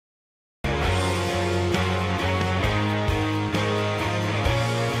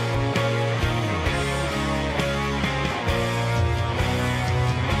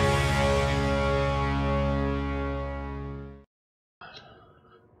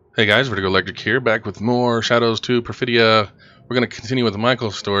Hey guys, Vertigo Electric here, back with more Shadows 2 Perfidia. We're going to continue with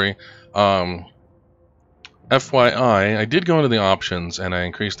Michael's story. FYI, I did go into the options and I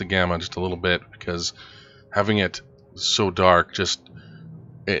increased the gamma just a little bit because having it so dark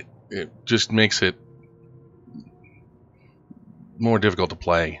it just makes it more difficult to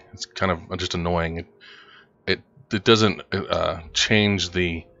play. It's kind of just annoying. It doesn't change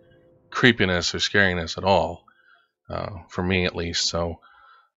the creepiness or scariness at all, for me at least. So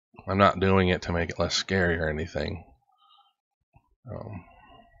I'm not doing it to make it less scary or anything.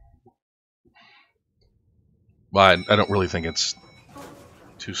 But I don't really think it's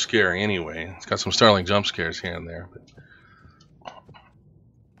too scary anyway. It's got some startling jump scares here and there. But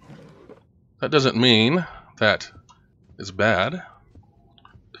that doesn't mean that it's bad.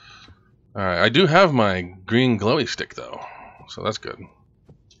 Alright, I do have my green glowy stick though, so that's good.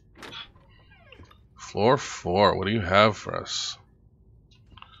 Floor 4, what do you have for us?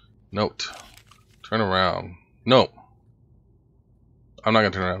 Note. Turn around. No. I'm not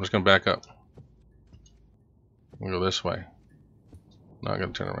going to turn around, I'm just going to back up. I'm going to go this way. Not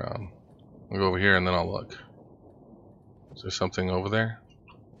going to turn around. I'll go over here and then I'll look. Is there something over there?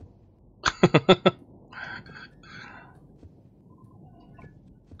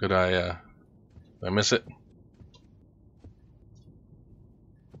 Did I miss it?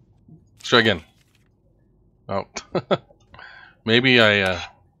 Let's try again. Oh. Maybe I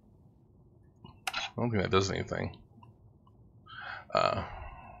don't think that does anything.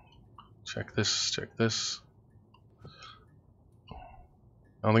 Check this, check this. I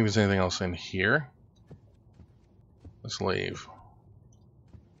don't think there's anything else in here. Let's leave.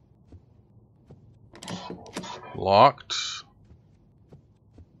 Locked.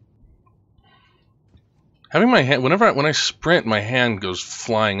 Having my hand, when I sprint, my hand goes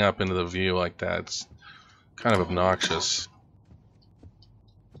flying up into the view like that. It's kind of obnoxious.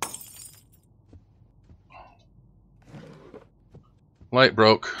 Light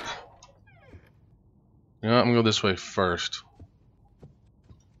broke. You know what, I'm gonna go this way first.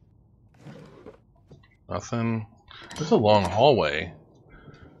 Nothing. This is a long hallway.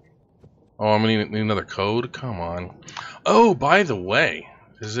 Oh, I'm gonna need another code? Come on. Oh, by the way,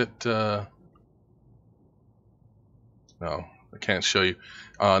 is it, no, I can't show you.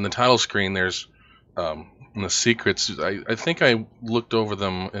 On the title screen, there's, in the secrets, I think I looked over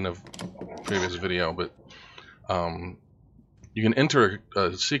them in a previous video, but, you can enter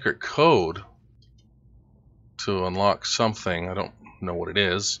a secret code to unlock something. I don't know what it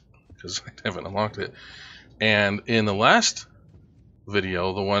is, because I haven't unlocked it. And in the last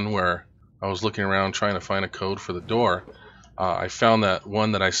video, the one where I was looking around trying to find a code for the door, I found that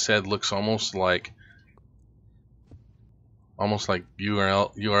one that I said looks almost like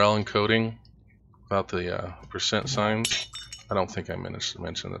URL encoding without the percent signs. I don't think I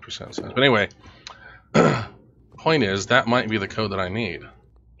mentioned the percent signs, but anyway, point is that might be the code that I need.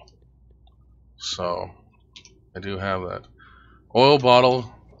 So I do have that. Oil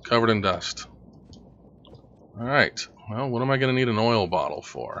bottle covered in dust. Alright, well, what am I going to need an oil bottle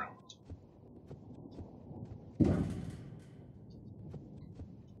for?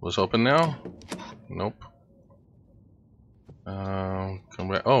 Was open now? Nope. Come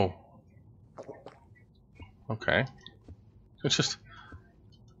back. Oh. Okay. It's just,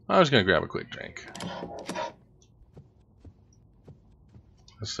 I was going to grab a quick drink.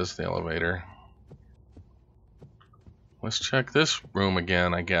 That's just the elevator. Let's check this room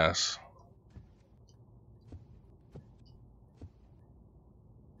again, I guess.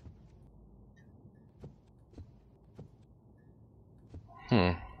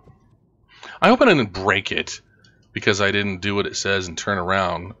 I hope I didn't break it because I didn't do what it says and turn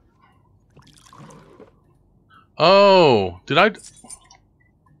around. Oh, did I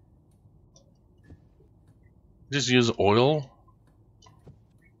just use oil?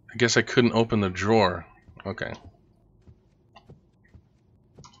 I guess I couldn't open the drawer. Okay.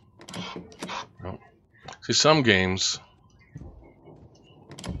 Nope. See, some games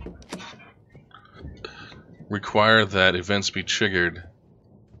require that events be triggered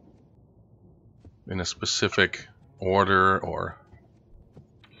in a specific order or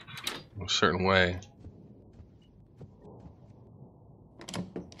a certain way.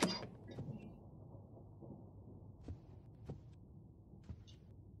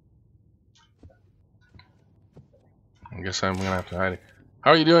 I guess I'm gonna have to hide it.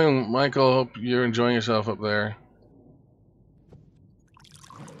 How are you doing, Michael? Hope you're enjoying yourself up there.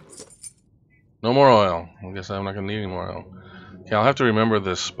 No more oil. I guess I'm not gonna need any more oil. Okay, I'll have to remember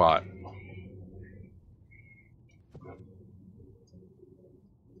this spot.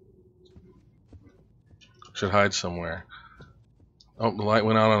 Should hide somewhere. Oh, the light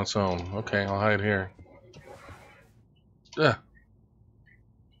went out on its own. Okay, I'll hide here. Yeah.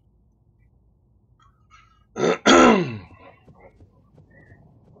 Can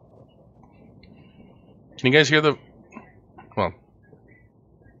you guys hear the... Well,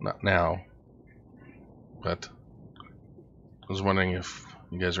 not now, but I was wondering if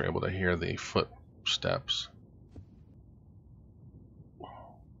you guys are able to hear the footsteps.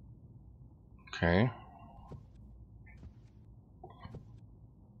 Okay.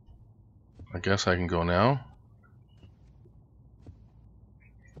 I guess I can go now.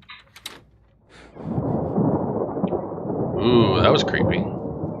 Ooh, that was creepy.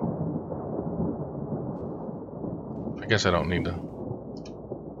 I guess I don't need to.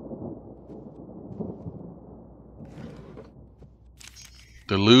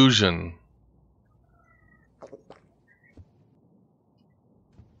 Delusion.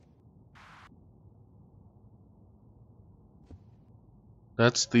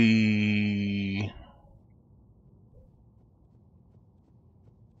 That's the...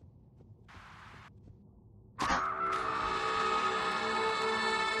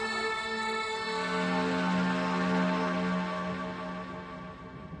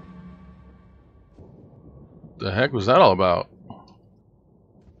 The heck was that all about?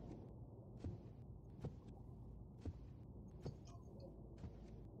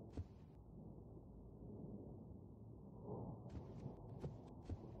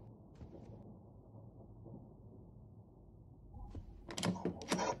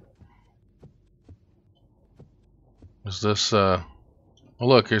 Is this, Oh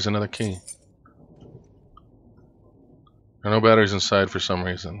look, here's another key. There are no batteries inside for some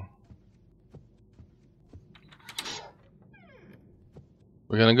reason.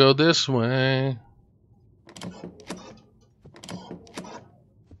 We're gonna go this way.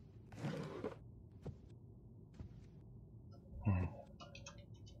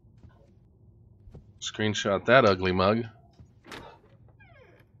 Screenshot that ugly mug.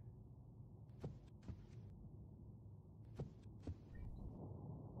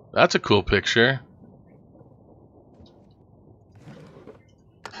 That's a cool picture.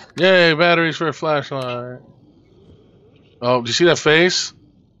 Yay, batteries for a flashlight. Oh, do you see that face?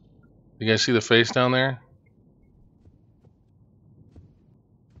 You guys see the face down there?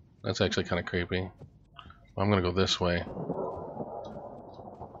 That's actually kind of creepy. I'm gonna go this way.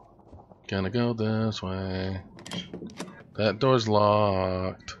 Gonna go this way. That door's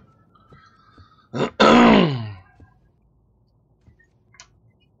locked.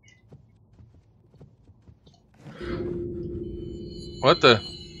 What the?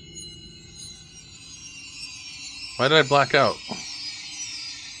 Why did I black out?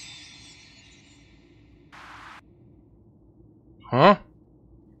 Huh?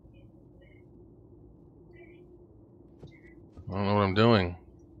 I don't know what I'm doing.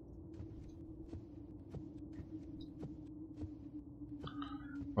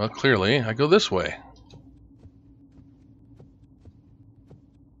 Well, clearly, I go this way.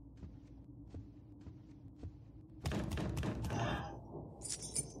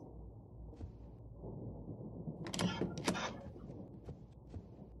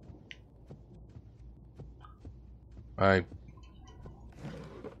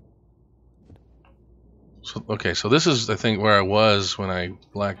 Okay, so this is, I think, where I was when I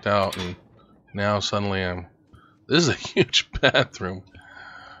blacked out, and now suddenly I'm... This is a huge bathroom.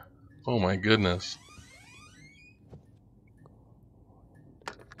 Oh my goodness.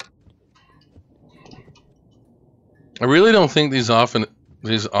 I really don't think these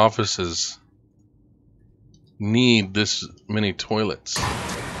offices need this many toilets.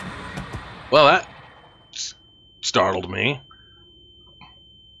 Well, that startled me.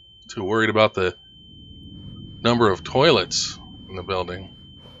 Too worried about the number of toilets in the building.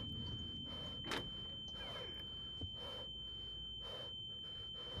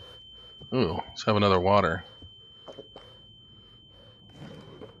 Ooh, let's have another water.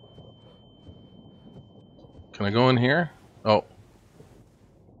 Can I go in here? Oh,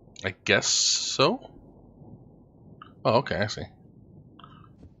 I guess so. Oh, okay, I see.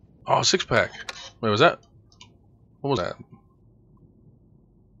 Oh, 6-pack. Wait, was that? What was that?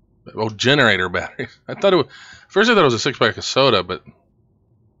 Oh, generator batteries. I thought it was... First I thought it was a 6-pack of soda, but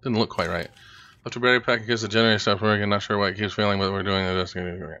didn't look quite right. After battery pack in case the generator stops working. Not sure why it keeps failing, but we're doing this.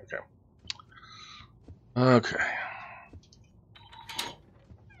 Okay. Okay.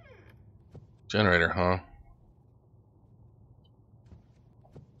 Generator, huh?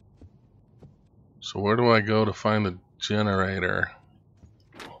 So where do I go to find the generator?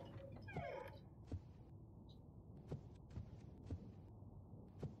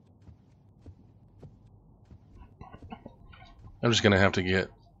 I'm just gonna have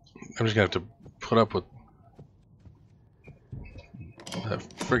to put up with that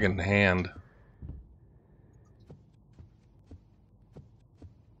friggin' hand.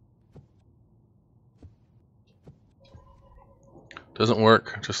 Doesn't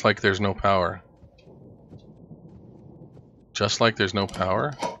work, just like there's no power. Just like there's no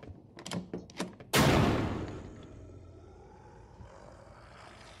power?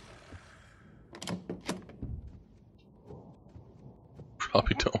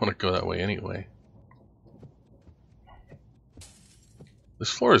 Probably don't want to go that way anyway. This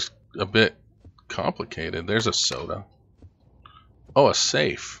floor is a bit complicated. There's a soda. Oh, a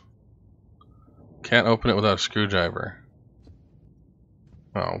safe. Can't open it without a screwdriver.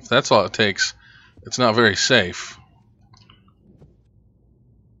 Oh, if that's all it takes, it's not very safe.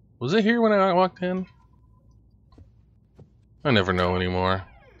 Was it here when I walked in? I never know anymore.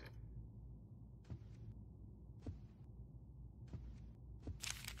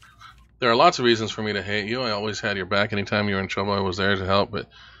 There are lots of reasons for me to hate you. I always had your back. Anytime you were in trouble, I was there to help. But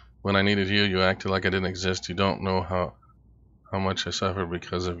when I needed you, you acted like I didn't exist. You don't know how much I suffered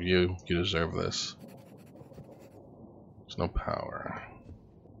because of you. You deserve this. There's no power.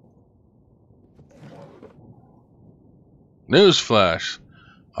 Newsflash.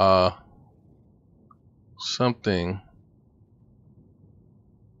 Something.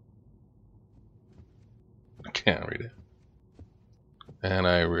 I can't read it. And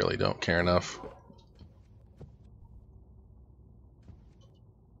I really don't care enough.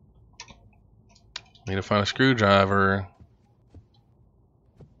 Need to find a screwdriver.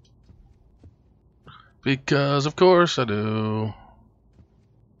 Because of course I do.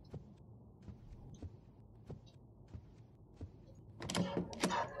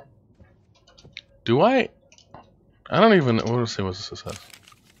 Do I? I don't even. Let's see what this says.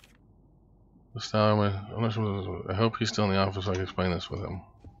 I hope he's still in the office so I can explain this with him.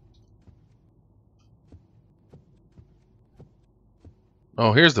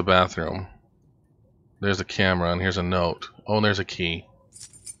 Oh, here's the bathroom. There's a camera and here's a note. Oh, and there's a key.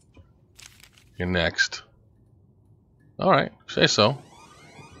 You're next. Alright, say so.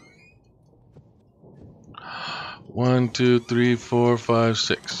 1, 2, 3, 4, 5,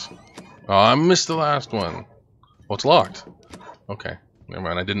 6. Oh, I missed the last one. Oh, it's locked. Okay, never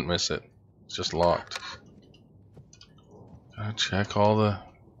mind, I didn't miss it. It's just locked. Gotta check all the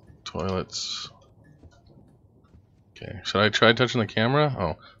toilets. Okay, should I try touching the camera?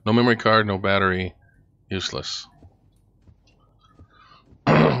 Oh, no memory card, no battery. Useless.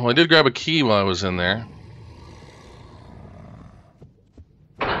 Well, I did grab a key while I was in there.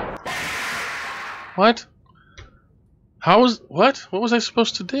 What? What? What was I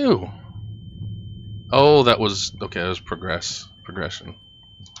supposed to do? Oh, that was... Okay, that was progression.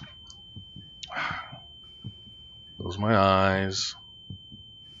 Close my eyes.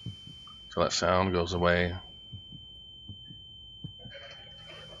 So that sound goes away.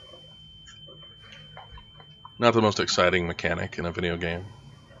 Not the most exciting mechanic in a video game.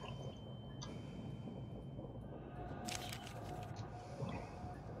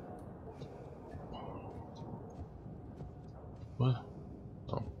 What?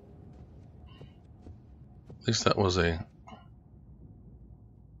 Oh. At least that was a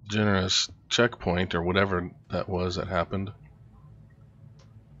generous checkpoint or whatever that was that happened.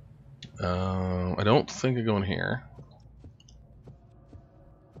 I don't think I go in here.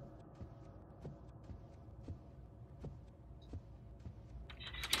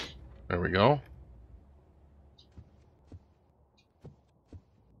 There we go.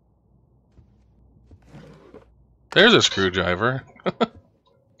 There's a screwdriver.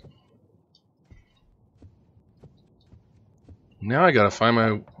 Now I gotta find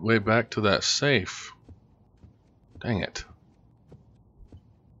my way back to that safe. Dang it.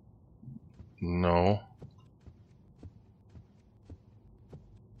 No.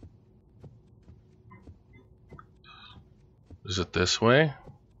 Is it this way?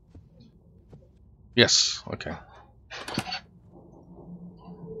 Yes, okay.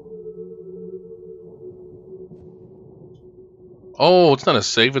 Oh, it's not a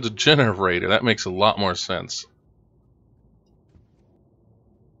safe, it's a generator. That makes a lot more sense.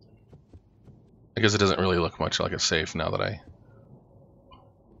 I guess it doesn't really look much like a safe now that I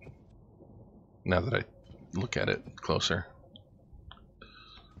look at it closer.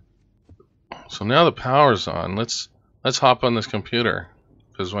 So now the power's on. Let's hop on this computer,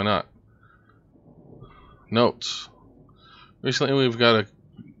 because why not? Notes. Recently we've got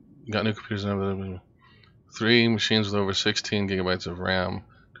new computers and 3 machines with over 16 gigabytes of RAM.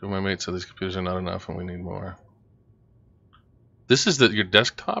 2 of my mates said these computers are not enough and we need more. This is your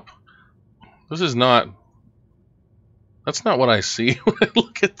desktop? This is not... That's not what I see when I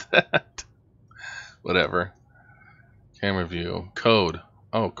look at that. Whatever. Camera view. Code.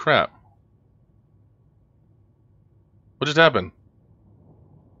 Oh, crap. What just happened?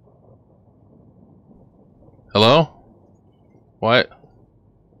 Hello? What?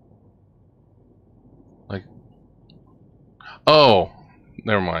 Like... Oh!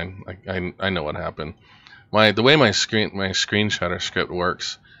 Never mind. I know what happened. The way my screenshot script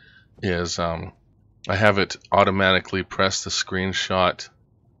works is I have it automatically press the screenshot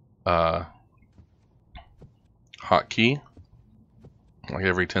hotkey like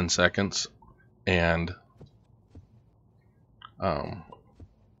every 10 seconds, and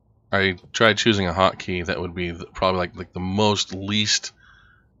I tried choosing a hotkey that would be probably like the least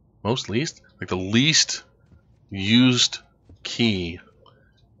like the least used key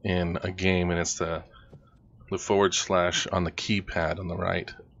in a game, and it's the / on the keypad on the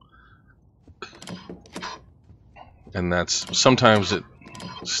right. And that's sometimes it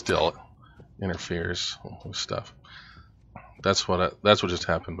still interferes with stuff. That's what just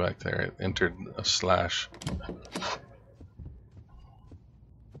happened back there. It entered a slash.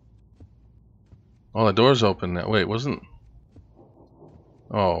 Oh, the door's open now. Wait, wasn't...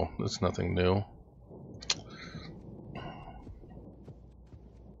 Oh, that's nothing new.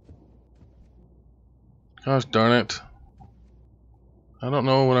 Gosh darn it. I don't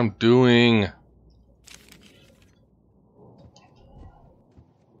know what I'm doing.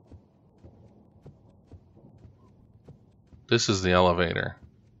 This is the elevator.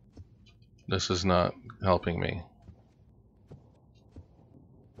 This is not helping me.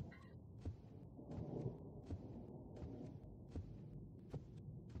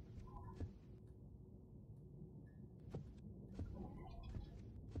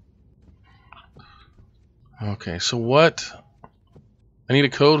 Okay, so what? I need a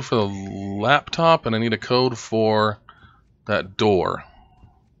code for the laptop, and I need a code for that door.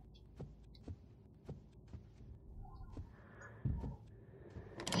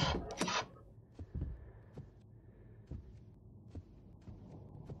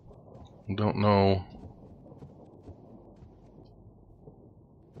 Don't know.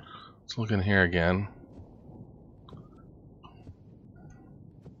 Let's look in here again.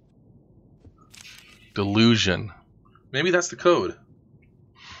 Delusion. Maybe that's the code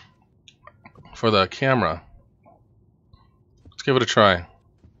for the camera. Let's give it a try.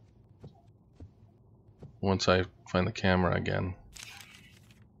 Once I find the camera again.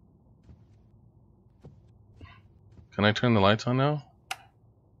 Can I turn the lights on now?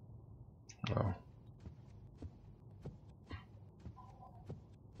 No.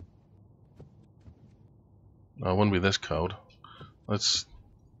 No, it wouldn't be this code. Let's...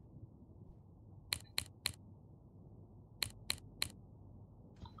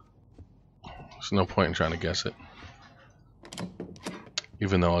 There's no point in trying to guess it.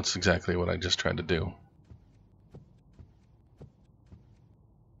 Even though it's exactly what I just tried to do.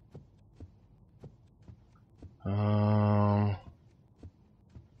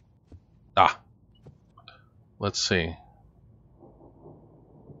 Let's see.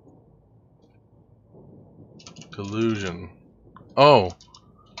 Delusion. Oh,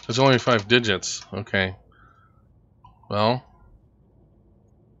 there's only 5 digits. Okay. Well.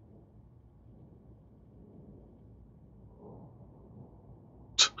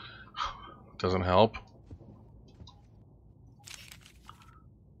 Doesn't help.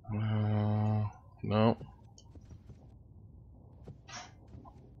 No.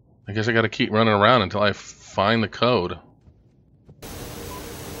 I guess I gotta keep running around until I find the code.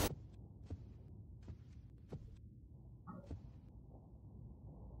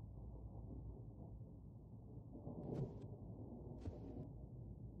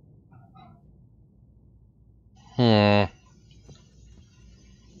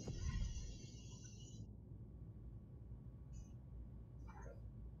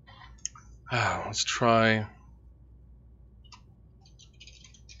 Let's try.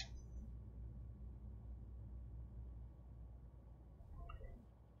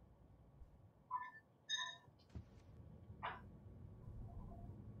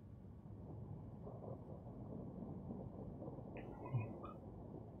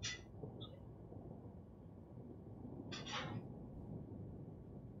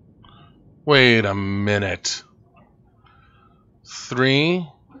 Wait a minute. 3,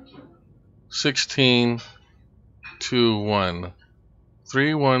 16, 2, 1.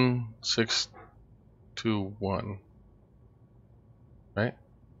 3, 1, 6, 2, 1. Right?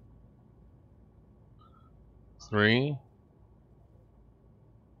 3,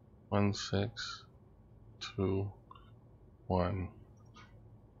 1, 6, 2, 1.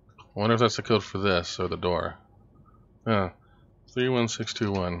 I wonder if that's the code for this or the door.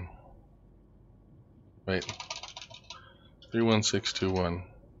 31621. Wait. 31621.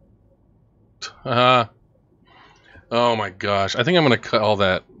 Haha. Oh my gosh. I think I'm going to cut all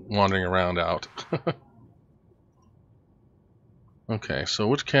that wandering around out. Okay, so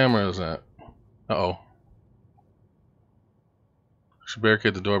which camera is that? Uh-oh. I should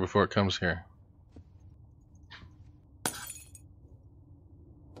barricade the door before it comes here.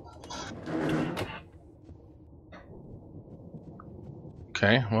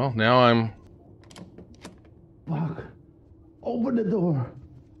 Okay, well, now I'm... Fuck. Open the door.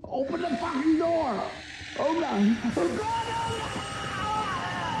 Open the fucking door. Oh God. Oh God.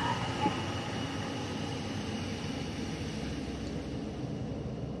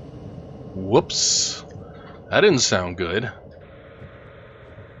 Whoops. That didn't sound good.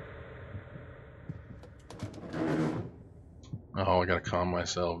 Oh, I gotta calm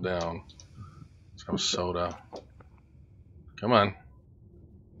myself down. Let's have a soda. Come on.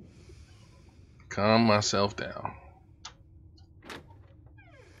 Calm myself down.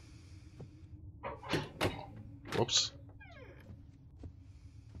 Whoops.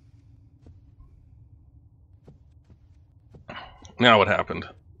 Now what happened?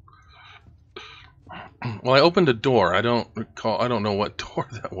 Well, I opened a door. I don't know what door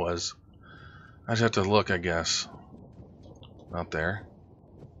that was. I just have to look, I guess. Not there.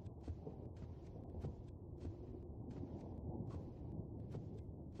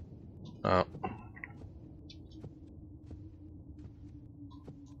 Oh.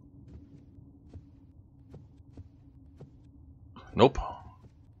 Nope.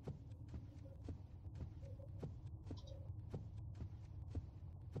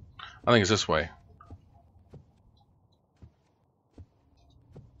 I think it's this way.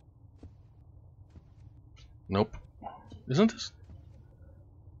 Nope. Isn't this?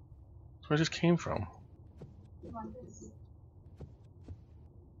 That's where I just came from.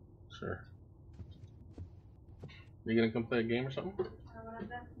 Sure. Are you gonna come play a game or something?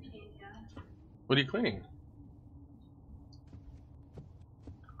 What are you cleaning?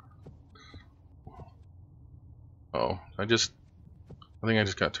 Oh, I think I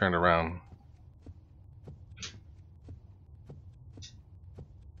just got turned around.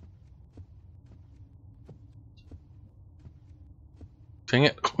 Dang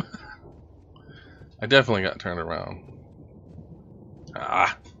it. I definitely got turned around.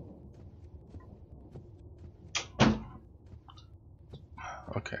 Ah.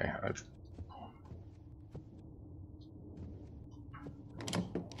 Okay.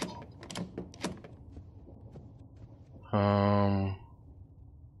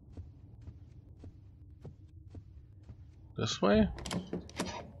 This way?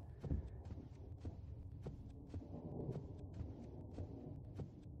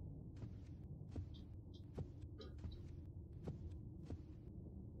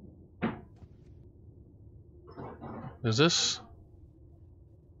 Is this?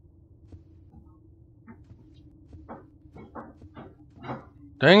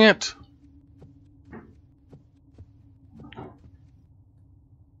 Dang it!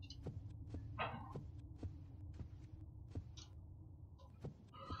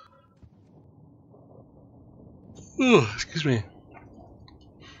 Ooh, excuse me.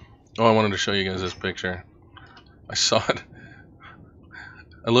 Oh, I wanted to show you guys this picture. I saw it.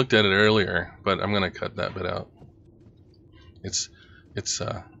 I looked at it earlier, but I'm gonna cut that bit out. It's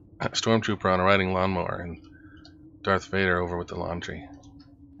a stormtrooper on a riding lawnmower and Darth Vader over with the laundry.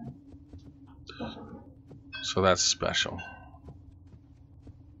 So that's special.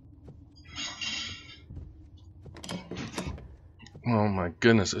 Oh my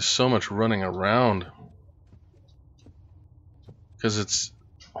goodness, there's so much running around. Because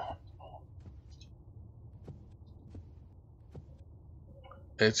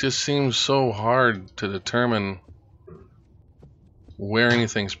it just seems so hard to determine where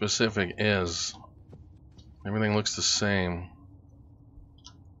anything specific is. Everything looks the same.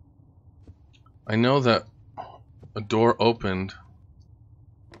 I know that a door opened.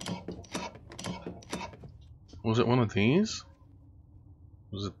 Was it one of these?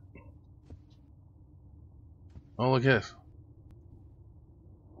 Was it? Oh, look at this.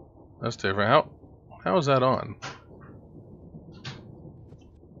 That's different. How is that on?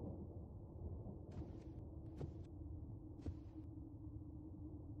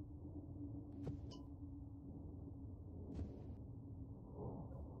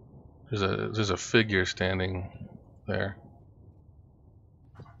 There's a figure standing there.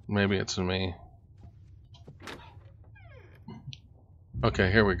 Maybe it's me.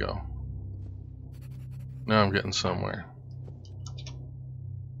 Okay, here we go. Now I'm getting somewhere.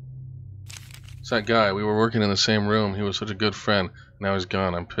 that guy. We were working in the same room. He was such a good friend. Now he's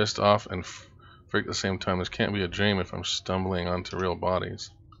gone. I'm pissed off and freaked at the same time. This can't be a dream if I'm stumbling onto real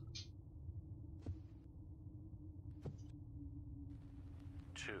bodies.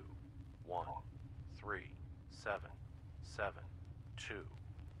 Two, 1, 3, 7, 7, 2.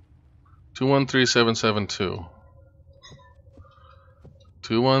 213772.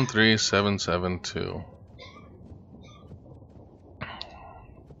 213772.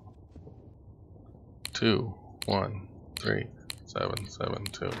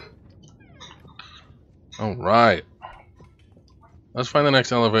 213772. All right. Let's find the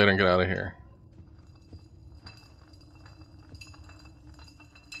next elevator and get out of here.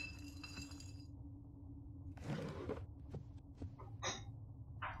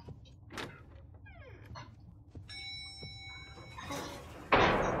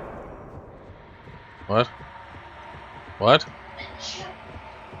 What? What?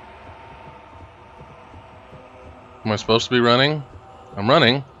 Am I supposed to be running? I'm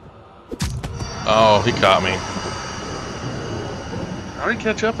running. Oh, he caught me. How did he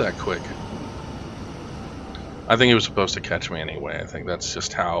catch up that quick? I think he was supposed to catch me anyway. I think that's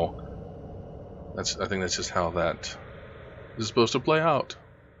just how. I think that's just how that is supposed to play out.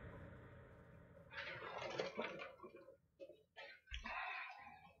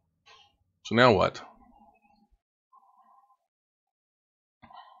 So now what?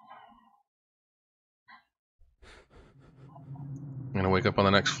 I'm gonna wake up on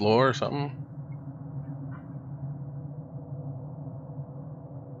the next floor or something?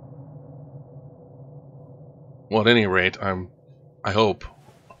 Well, at any rate, I hope.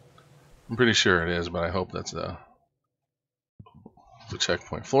 I'm pretty sure it is, but I hope that's the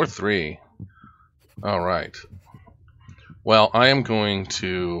checkpoint. Floor 3. Alright. Well, I am going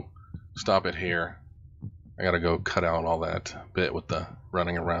to stop it here. I gotta go cut out all that bit with the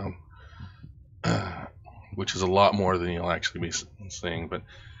running around. Which is a lot more than you'll actually be seeing. But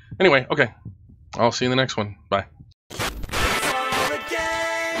anyway, okay. I'll see you in the next one. Bye.